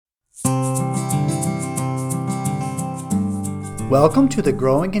Welcome to the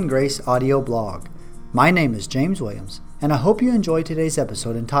Growing in Grace audio blog. My name is James Williams, and I hope you enjoyed today's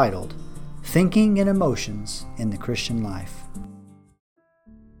episode entitled, Thinking and Emotions in the Christian Life.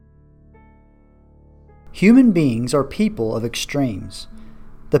 Human beings are people of extremes.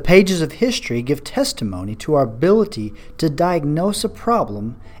 The pages of history give testimony to our ability to diagnose a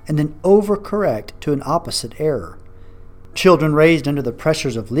problem and then overcorrect to an opposite error. Children raised under the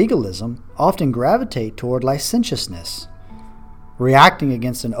pressures of legalism often gravitate toward licentiousness. Reacting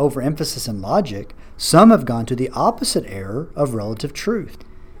against an overemphasis in logic, some have gone to the opposite error of relative truth.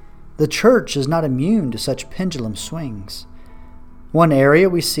 The church is not immune to such pendulum swings. One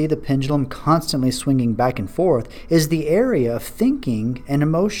area we see the pendulum constantly swinging back and forth is the area of thinking and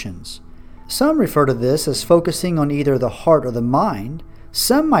emotions. Some refer to this as focusing on either the heart or the mind.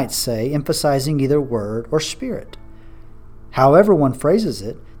 Some might say emphasizing either word or spirit. However one phrases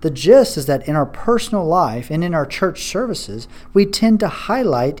it, the gist is that in our personal life and in our church services, we tend to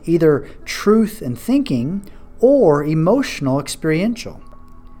highlight either truth and thinking or emotional experiential.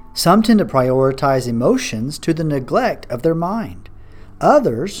 Some tend to prioritize emotions to the neglect of their mind.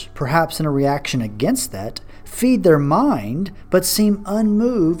 Others, perhaps in a reaction against that, feed their mind but seem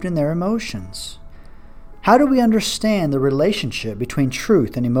unmoved in their emotions. How do we understand the relationship between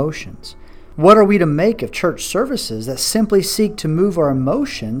truth and emotions? What are we to make of church services that simply seek to move our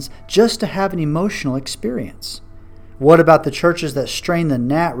emotions just to have an emotional experience? What about the churches that strain the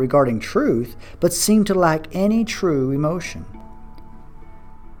gnat regarding truth but seem to lack any true emotion?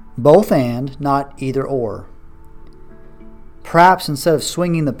 Both and, not either or. Perhaps instead of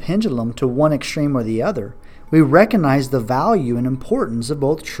swinging the pendulum to one extreme or the other, we recognize the value and importance of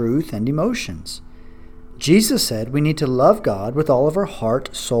both truth and emotions. Jesus said we need to love God with all of our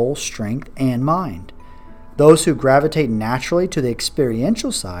heart, soul, strength, and mind. Those who gravitate naturally to the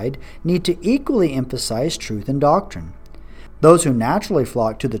experiential side need to equally emphasize truth and doctrine. Those who naturally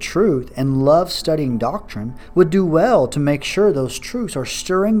flock to the truth and love studying doctrine would do well to make sure those truths are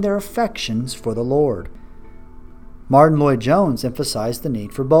stirring their affections for the Lord. Martin Lloyd-Jones emphasized the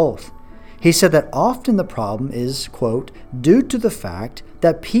need for both. He said that often the problem is, quote, due to the fact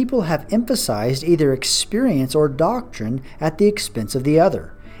that people have emphasized either experience or doctrine at the expense of the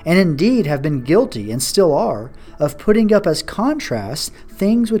other, and indeed have been guilty, and still are, of putting up as contrasts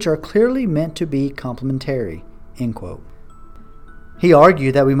things which are clearly meant to be complementary, end quote. He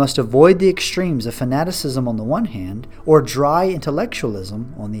argued that we must avoid the extremes of fanaticism on the one hand, or dry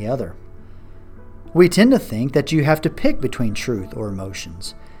intellectualism on the other. We tend to think that you have to pick between truth or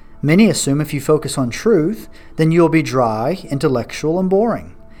emotions. Many assume if you focus on truth, then you will be dry, intellectual, and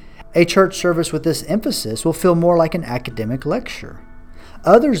boring. A church service with this emphasis will feel more like an academic lecture.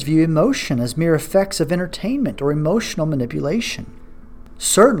 Others view emotion as mere effects of entertainment or emotional manipulation.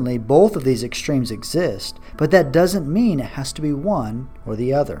 Certainly, both of these extremes exist, but that doesn't mean it has to be one or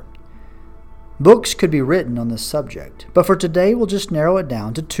the other. Books could be written on this subject, but for today we'll just narrow it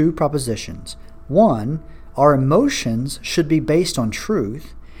down to two propositions. One, our emotions should be based on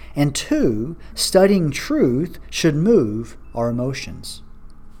truth. And two, studying truth should move our emotions.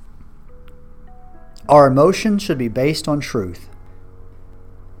 Our emotions should be based on truth.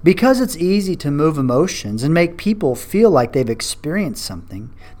 Because it's easy to move emotions and make people feel like they've experienced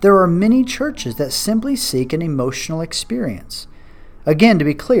something, there are many churches that simply seek an emotional experience. Again, to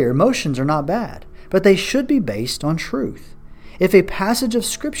be clear, emotions are not bad, but they should be based on truth. If a passage of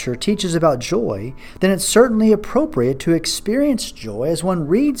Scripture teaches about joy, then it's certainly appropriate to experience joy as one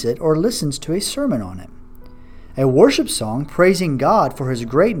reads it or listens to a sermon on it. A worship song praising God for His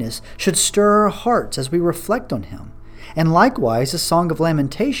greatness should stir our hearts as we reflect on Him, and likewise a song of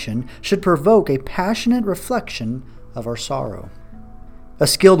lamentation should provoke a passionate reflection of our sorrow. A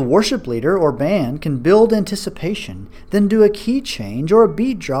skilled worship leader or band can build anticipation, then do a key change or a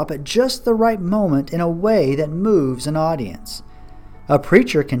beat drop at just the right moment in a way that moves an audience. A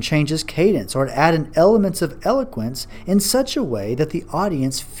preacher can change his cadence or add in elements of eloquence in such a way that the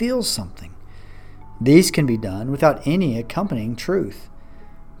audience feels something. These can be done without any accompanying truth.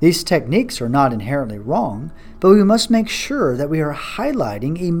 These techniques are not inherently wrong, but we must make sure that we are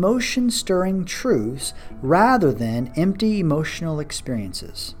highlighting emotion-stirring truths rather than empty emotional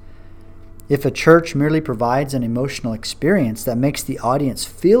experiences. If a church merely provides an emotional experience that makes the audience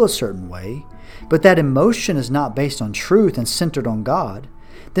feel a certain way, but that emotion is not based on truth and centered on God,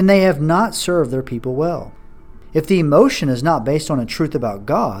 then they have not served their people well. If the emotion is not based on a truth about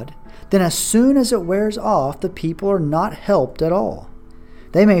God, then as soon as it wears off, the people are not helped at all.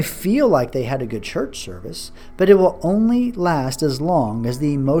 They may feel like they had a good church service, but it will only last as long as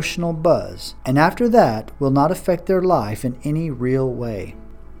the emotional buzz, and after that will not affect their life in any real way.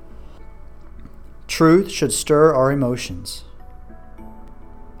 Truth should stir our emotions.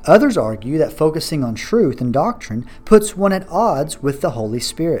 Others argue that focusing on truth and doctrine puts one at odds with the Holy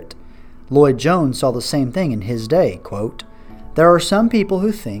Spirit. Lloyd Jones saw the same thing in his day, quote, "There are some people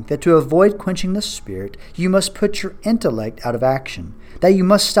who think that to avoid quenching the Spirit, you must put your intellect out of action, that you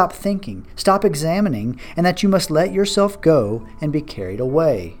must stop thinking, stop examining, and that you must let yourself go and be carried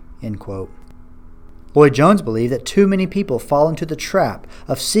away." End quote. Lloyd Jones believed that too many people fall into the trap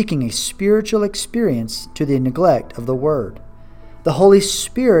of seeking a spiritual experience to the neglect of the Word. The Holy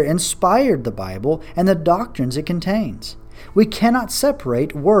Spirit inspired the Bible and the doctrines it contains. We cannot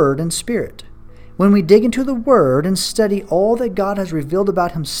separate Word and Spirit. When we dig into the Word and study all that God has revealed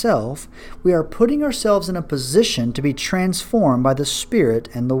about Himself, we are putting ourselves in a position to be transformed by the Spirit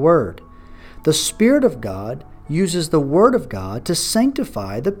and the Word. The Spirit of God uses the Word of God to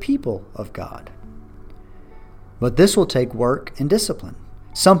sanctify the people of God. But this will take work and discipline,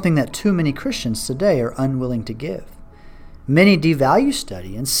 something that too many Christians today are unwilling to give. Many devalue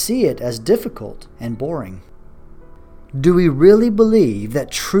study and see it as difficult and boring. Do we really believe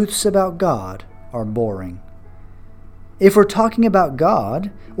that truths about God are boring? If we're talking about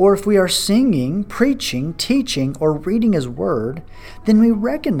God, or if we are singing, preaching, teaching, or reading His Word, then we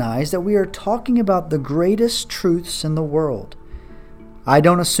recognize that we are talking about the greatest truths in the world. I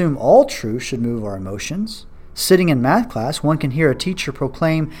don't assume all truth should move our emotions. Sitting in math class, one can hear a teacher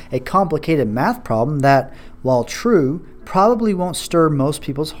proclaim a complicated math problem that, while true, probably won't stir most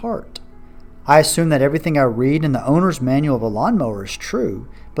people's heart. I assume that everything I read in the owner's manual of a lawnmower is true,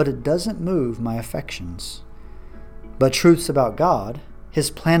 but it doesn't move my affections. But truths about God, His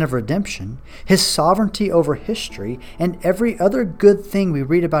plan of redemption, His sovereignty over history, and every other good thing we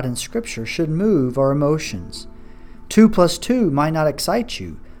read about in Scripture should move our emotions. 2 plus 2 might not excite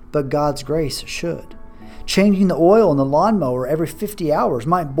you, but God's grace should. Changing the oil in the lawnmower every 50 hours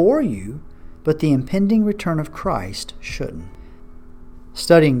might bore you, but the impending return of Christ shouldn't.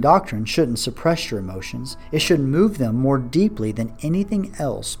 Studying doctrine shouldn't suppress your emotions. It should move them more deeply than anything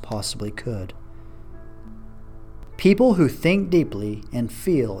else possibly could. People who think deeply and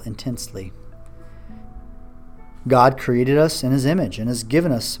feel intensely. God created us in His image and has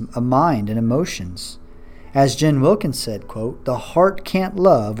given us a mind and emotions. As Jen Wilkins said, quote, "The heart can't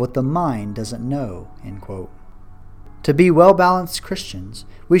love what the mind doesn't know," end quote. To be well-balanced Christians,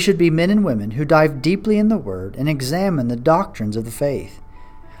 we should be men and women who dive deeply in the Word and examine the doctrines of the faith.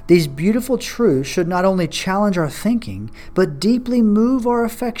 These beautiful truths should not only challenge our thinking, but deeply move our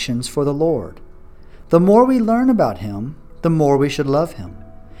affections for the Lord. The more we learn about Him, the more we should love Him.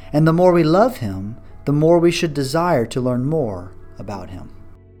 And the more we love Him, the more we should desire to learn more about Him.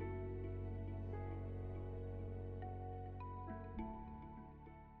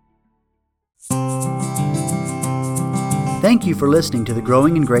 Thank you for listening to the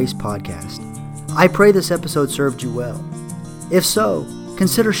Growing in Grace podcast. I pray this episode served you well. If so,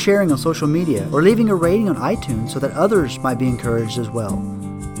 consider sharing on social media or leaving a rating on iTunes so that others might be encouraged as well.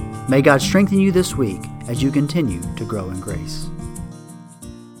 May God strengthen you this week as you continue to grow in grace.